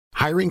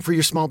Hiring for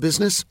your small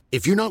business?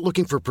 If you're not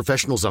looking for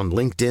professionals on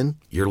LinkedIn,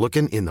 you're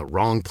looking in the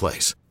wrong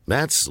place.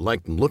 That's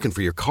like looking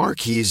for your car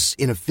keys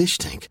in a fish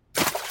tank.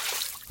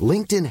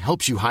 LinkedIn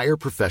helps you hire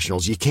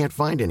professionals you can't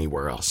find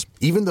anywhere else,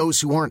 even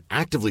those who aren't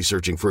actively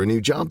searching for a new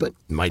job but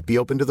might be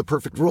open to the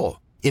perfect role.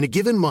 In a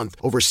given month,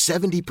 over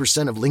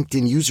 70% of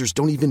LinkedIn users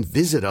don't even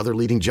visit other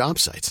leading job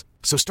sites.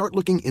 So start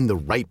looking in the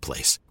right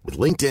place. With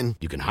LinkedIn,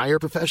 you can hire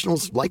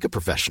professionals like a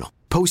professional.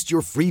 Post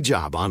your free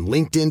job on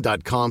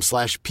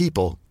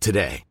linkedin.com/people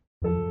today.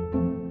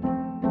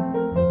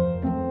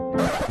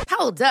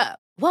 Hold up.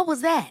 What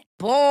was that?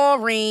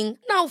 Boring.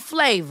 No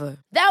flavor.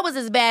 That was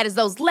as bad as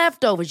those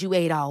leftovers you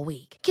ate all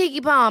week.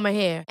 Keke Palmer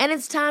here, and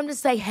it's time to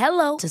say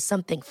hello to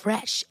something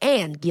fresh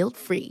and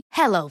guilt-free.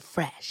 Hello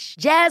Fresh.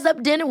 Jazz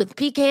up dinner with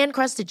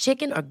pecan-crusted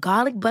chicken or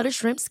garlic butter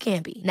shrimp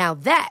scampi. Now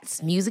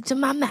that's music to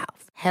my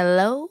mouth.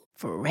 Hello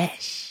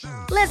Fresh.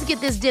 Let's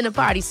get this dinner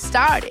party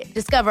started.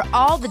 Discover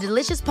all the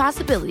delicious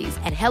possibilities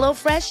at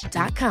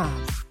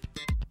hellofresh.com.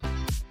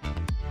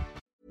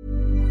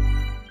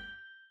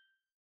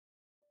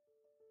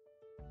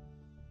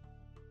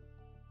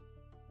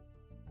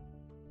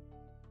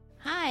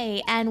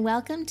 Hi, and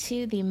welcome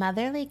to the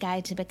Motherly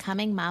Guide to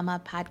Becoming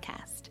Mama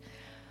podcast.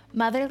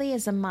 Motherly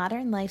is a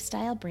modern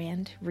lifestyle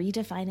brand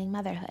redefining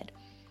motherhood.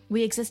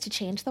 We exist to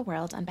change the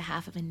world on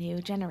behalf of a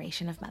new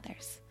generation of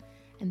mothers.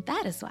 And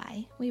that is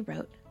why we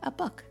wrote a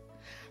book.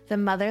 The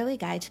Motherly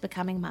Guide to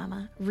Becoming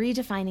Mama,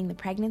 Redefining the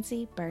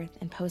Pregnancy, Birth,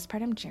 and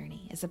Postpartum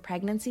Journey is a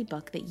pregnancy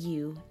book that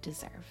you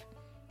deserve.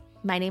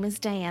 My name is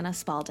Diana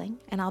Spalding,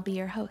 and I'll be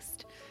your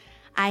host.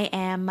 I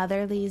am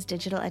Motherly's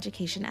digital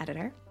education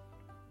editor,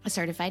 a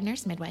certified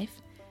nurse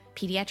midwife,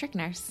 pediatric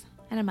nurse,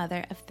 and a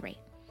mother of 3.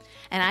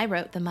 And I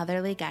wrote the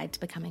Motherly Guide to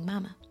Becoming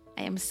Mama.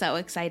 I am so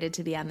excited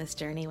to be on this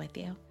journey with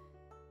you.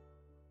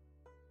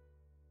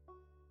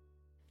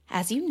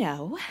 As you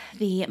know,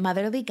 the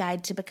Motherly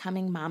Guide to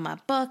Becoming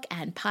Mama book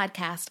and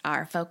podcast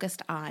are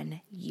focused on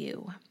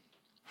you.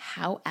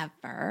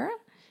 However,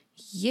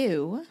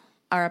 you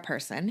are a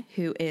person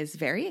who is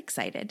very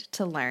excited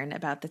to learn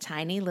about the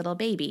tiny little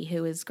baby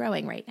who is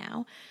growing right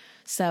now.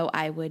 So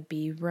I would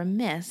be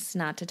remiss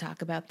not to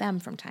talk about them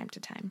from time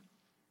to time.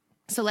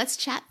 So let's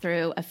chat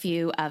through a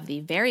few of the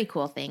very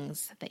cool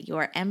things that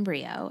your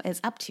embryo is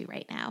up to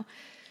right now.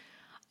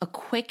 A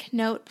quick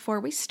note before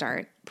we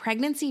start,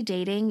 pregnancy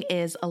dating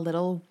is a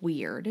little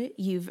weird.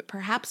 You've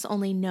perhaps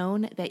only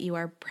known that you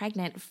are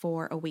pregnant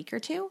for a week or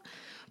 2,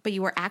 but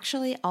you are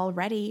actually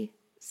already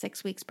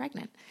 6 weeks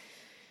pregnant.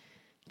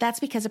 That's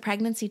because a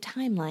pregnancy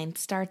timeline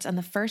starts on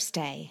the first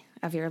day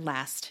of your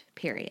last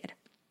period.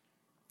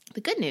 The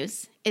good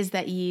news is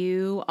that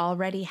you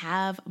already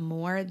have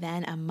more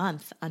than a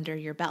month under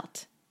your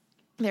belt.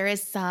 There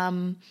is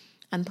some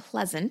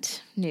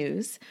unpleasant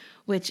news,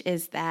 which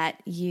is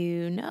that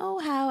you know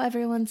how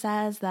everyone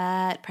says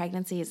that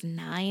pregnancy is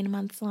 9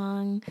 months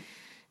long?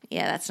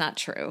 Yeah, that's not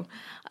true.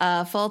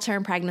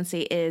 Full-term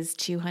pregnancy is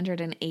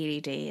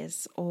 280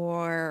 days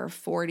or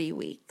 40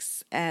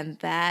 weeks, and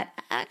that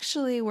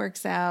actually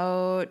works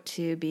out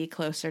to be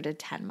closer to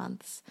 10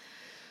 months.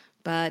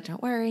 But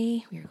don't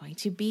worry, we're going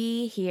to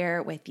be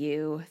here with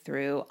you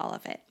through all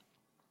of it.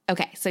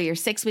 Okay, so your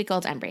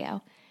 6-week-old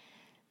embryo.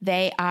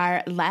 They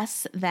are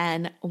less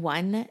than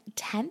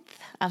 1/10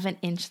 of an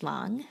inch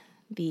long,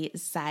 the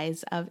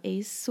size of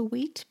a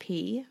sweet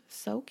pea,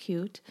 so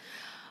cute.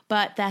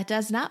 But that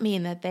does not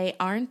mean that they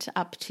aren't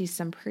up to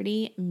some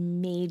pretty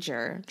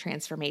major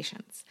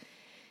transformations.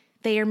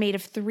 They are made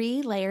of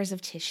 3 layers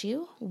of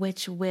tissue,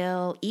 which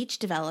will each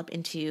develop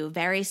into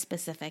very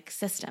specific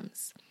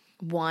systems.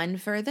 One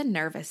for the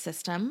nervous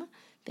system,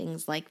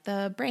 things like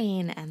the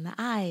brain and the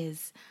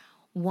eyes.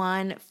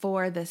 One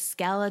for the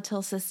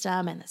skeletal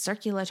system and the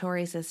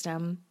circulatory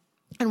system.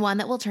 And one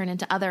that will turn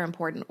into other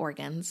important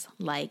organs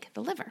like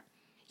the liver.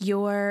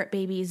 Your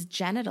baby's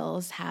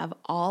genitals have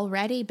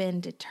already been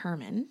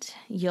determined.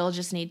 You'll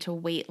just need to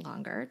wait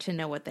longer to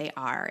know what they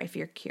are if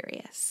you're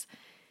curious.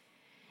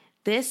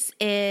 This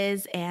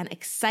is an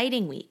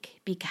exciting week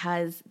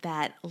because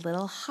that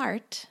little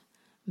heart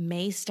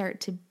may start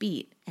to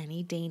beat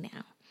any day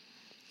now.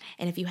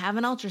 And if you have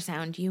an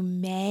ultrasound, you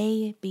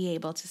may be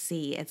able to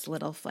see its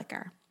little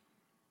flicker.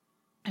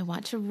 I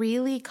want to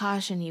really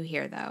caution you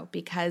here, though,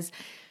 because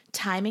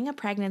timing a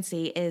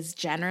pregnancy is,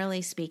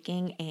 generally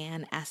speaking,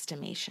 an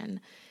estimation.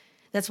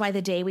 That's why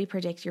the day we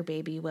predict your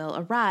baby will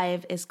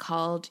arrive is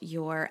called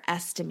your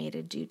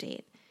estimated due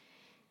date.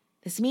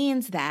 This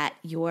means that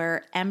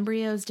your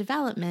embryo's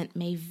development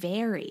may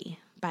vary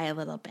by a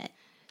little bit.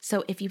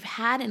 So if you've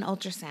had an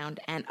ultrasound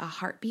and a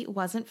heartbeat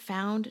wasn't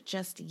found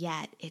just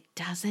yet, it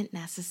doesn't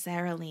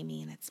necessarily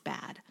mean it's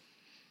bad.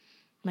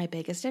 My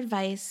biggest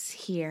advice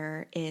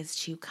here is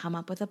to come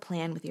up with a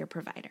plan with your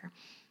provider.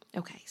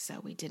 Okay, so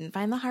we didn't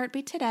find the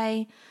heartbeat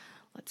today.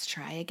 Let's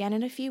try again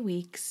in a few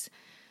weeks.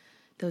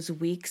 Those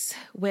weeks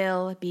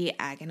will be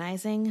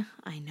agonizing.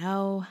 I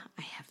know,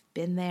 I have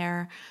been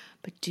there,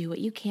 but do what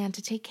you can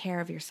to take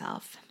care of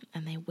yourself,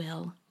 and they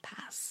will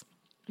pass.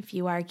 If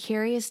you are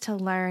curious to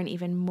learn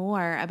even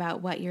more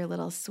about what your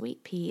little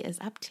sweet pea is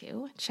up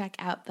to, check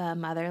out the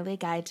Motherly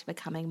Guide to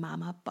Becoming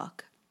Mama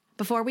book.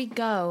 Before we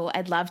go,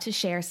 I'd love to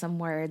share some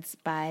words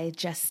by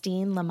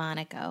Justine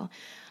Lamonaco,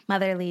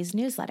 Motherly's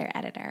newsletter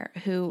editor,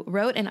 who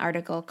wrote an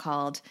article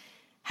called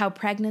How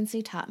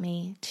Pregnancy Taught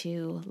Me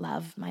to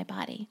Love My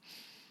Body.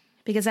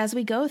 Because as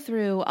we go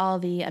through all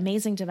the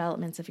amazing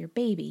developments of your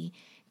baby,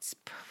 it's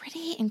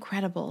pretty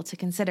incredible to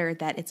consider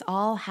that it's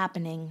all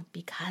happening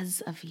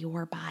because of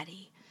your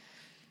body.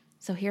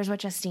 So here's what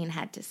Justine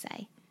had to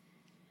say.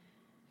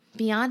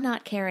 Beyond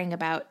not caring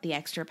about the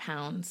extra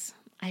pounds,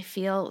 I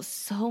feel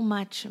so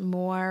much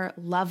more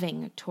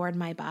loving toward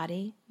my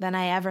body than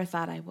I ever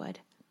thought I would.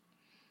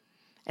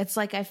 It's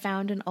like I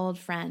found an old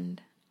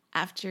friend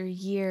after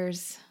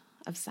years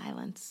of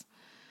silence.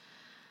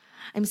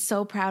 I'm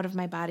so proud of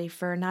my body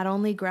for not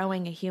only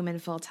growing a human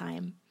full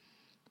time,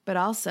 but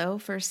also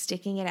for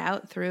sticking it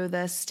out through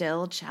the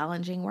still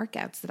challenging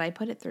workouts that I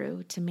put it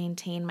through to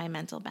maintain my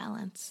mental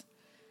balance.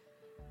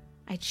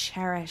 I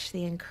cherish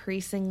the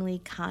increasingly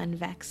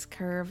convex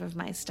curve of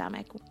my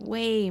stomach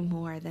way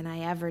more than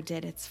I ever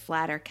did its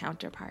flatter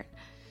counterpart,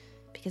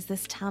 because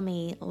this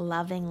tummy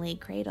lovingly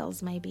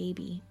cradles my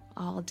baby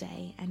all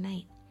day and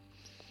night.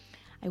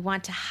 I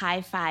want to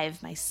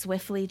high-five my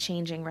swiftly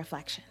changing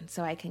reflection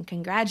so I can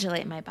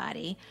congratulate my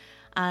body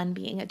on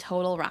being a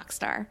total rock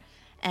star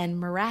and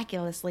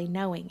miraculously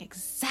knowing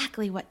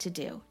exactly what to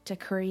do to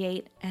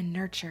create and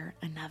nurture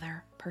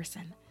another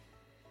person.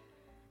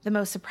 The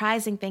most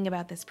surprising thing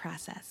about this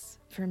process,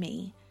 for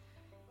me,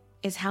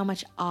 is how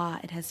much awe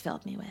it has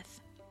filled me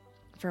with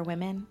for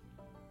women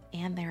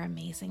and their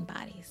amazing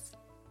bodies.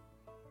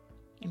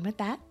 And with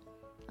that,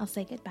 I'll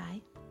say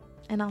goodbye,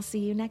 and I'll see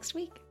you next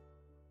week.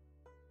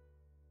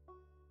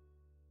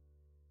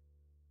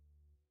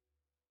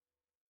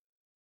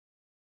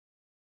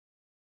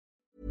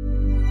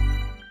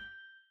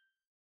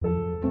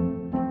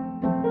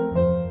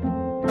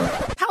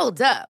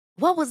 Hold up.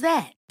 What was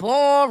that?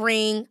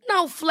 Boring.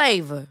 No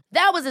flavor.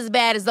 That was as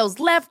bad as those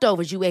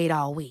leftovers you ate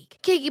all week.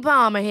 Keke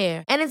Palmer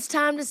here, and it's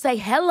time to say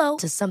hello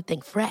to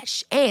something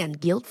fresh and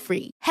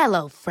guilt-free.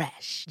 Hello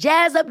Fresh.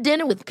 Jazz up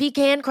dinner with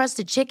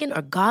pecan-crusted chicken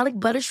or garlic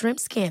butter shrimp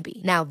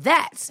scampi. Now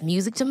that's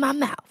music to my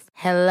mouth.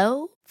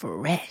 Hello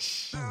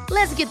Fresh.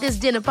 Let's get this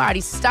dinner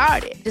party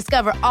started.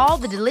 Discover all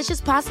the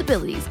delicious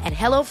possibilities at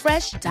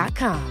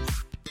HelloFresh.com.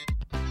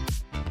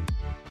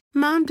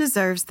 Mom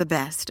deserves the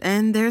best,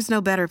 and there's no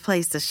better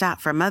place to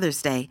shop for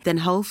Mother's Day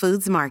than Whole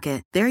Foods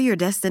Market. They're your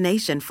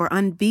destination for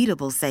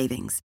unbeatable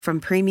savings, from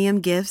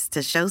premium gifts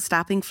to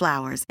show-stopping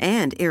flowers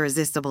and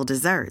irresistible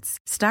desserts.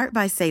 Start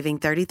by saving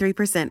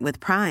 33% with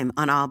Prime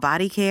on all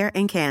body care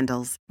and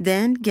candles.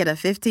 Then get a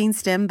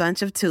 15-stem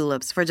bunch of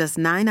tulips for just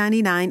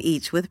 $9.99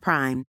 each with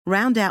Prime.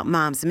 Round out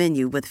Mom's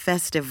menu with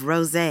festive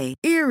rosé,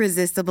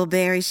 irresistible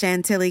berry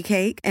chantilly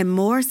cake, and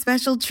more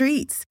special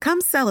treats.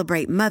 Come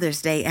celebrate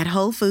Mother's Day at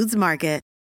Whole Foods Market.